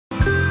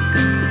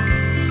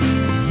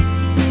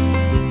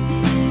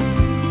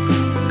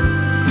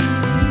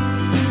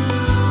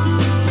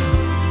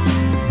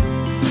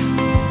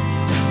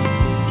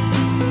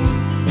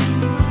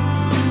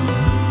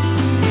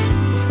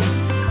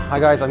Hi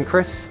guys, I'm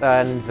Chris,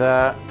 and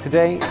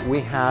today we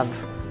have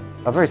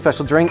a very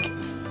special drink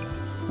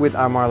with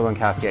our Marylebone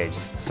cask aged.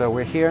 So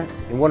we're here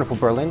in wonderful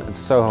Berlin at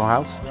Soho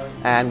House,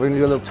 and we're going to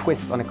do a little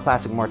twist on a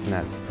classic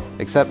Martinez,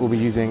 except we'll be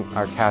using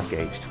our cask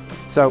aged.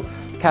 So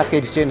cask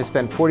aged gin is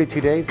spent 42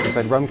 days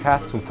inside rum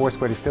casks from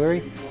Foursquare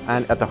Distillery,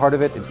 and at the heart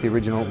of it, it's the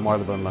original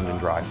Marylebone London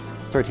Dry.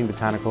 13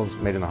 botanicals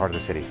made in the heart of the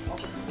city.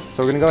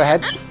 So we're going to go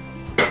ahead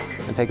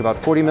and take about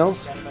 40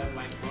 mils,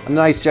 a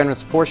nice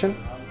generous portion.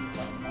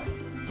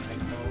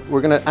 We're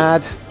going to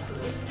add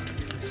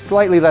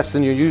slightly less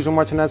than your usual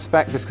Martinez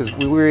spec, just because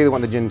we really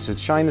want the gin to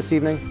shine this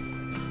evening.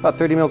 About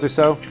 30 mils or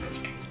so.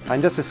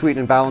 And just to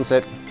sweeten and balance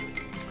it,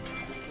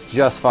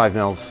 just 5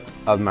 mils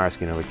of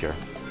maraschino liqueur.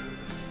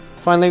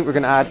 Finally, we're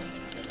going to add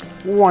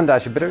 1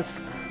 dash of bitters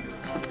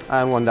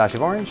and 1 dash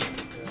of orange.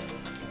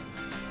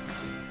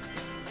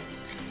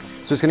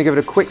 So just going to give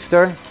it a quick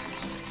stir.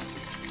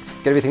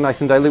 Get everything nice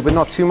and dilute, but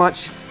not too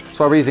much. That's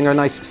why we're using our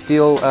nice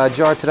steel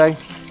jar today.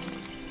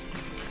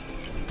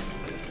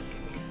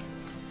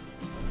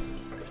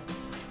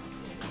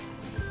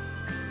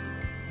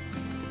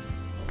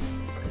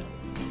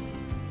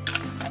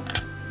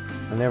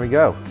 And there we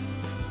go.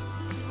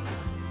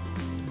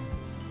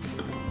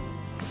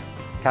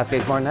 Cask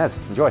aged Martinez.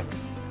 Enjoy.